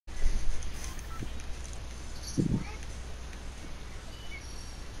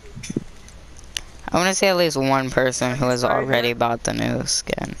I want to see at least one person who has already yet? bought the new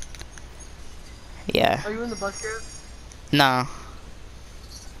skin. Yeah. Are you in the bus yet? No.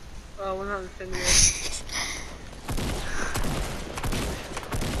 We're not in the sim yet.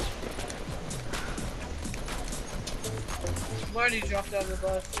 I've already dropped out of the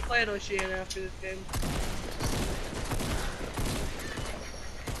bus. We're playing Oceana after this game.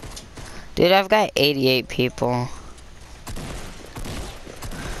 Dude, I've got 88 people.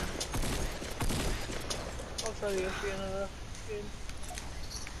 I'll try the Oceana game.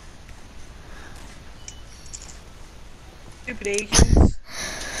 Stupid Asians.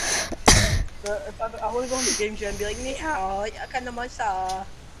 If I want to go into game jam and be like, ni hao, ka naman sa.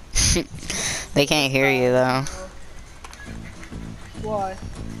 They can't hear you though. Why?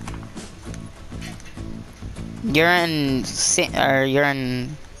 You're in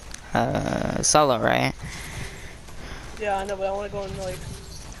solo, right? Yeah, I know, but I want to go in like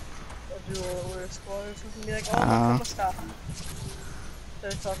a duel or a squad or something. Be like, oh, kamusta?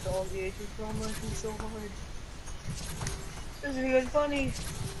 Then talk to all the Asians. Bro, I'm working so hard. This isn't even funny.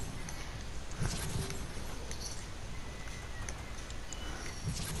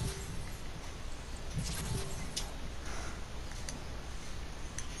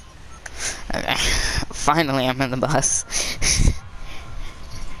 Okay. Finally, I'm in the bus.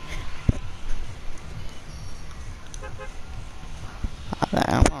 Okay,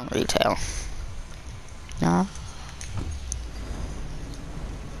 I'm on retail. No?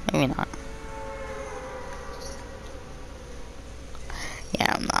 Maybe not.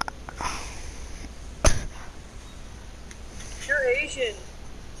 Yeah, I'm not. You're Asian.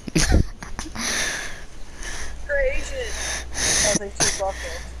 You're Asian. Oh, thanks to your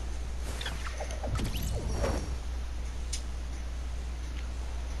podcast.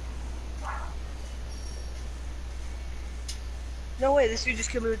 No way, this dude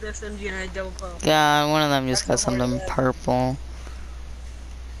just killed me with the SMG and I had double pump. God, one of them just got That's how hard something it is. purple.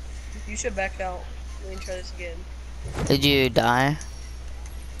 You should back out. We can try this again. Did you die?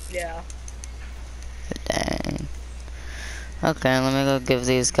 Yeah. Dang. Okay, let me go give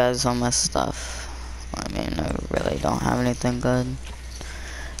these guys all my stuff. I mean, I really don't have anything good.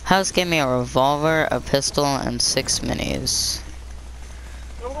 House gave me a revolver, a pistol, and 6 minis.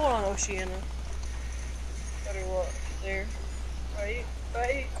 I'm going on Oceana. Better what? There. Right?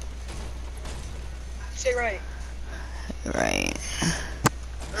 Right? Say right. Right.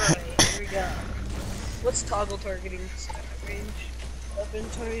 Alright, here we go. What's toggle targeting range? Up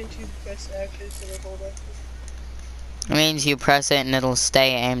and targeting to press actions and hold up. It means you press it and it'll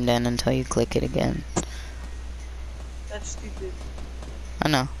stay aimed in until you click it again. That's stupid. I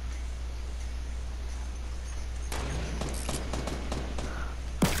know.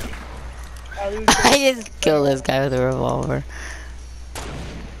 I just killed this guy with a revolver.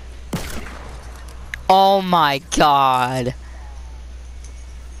 Oh my god.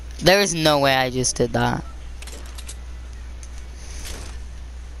 There's no way I just did that.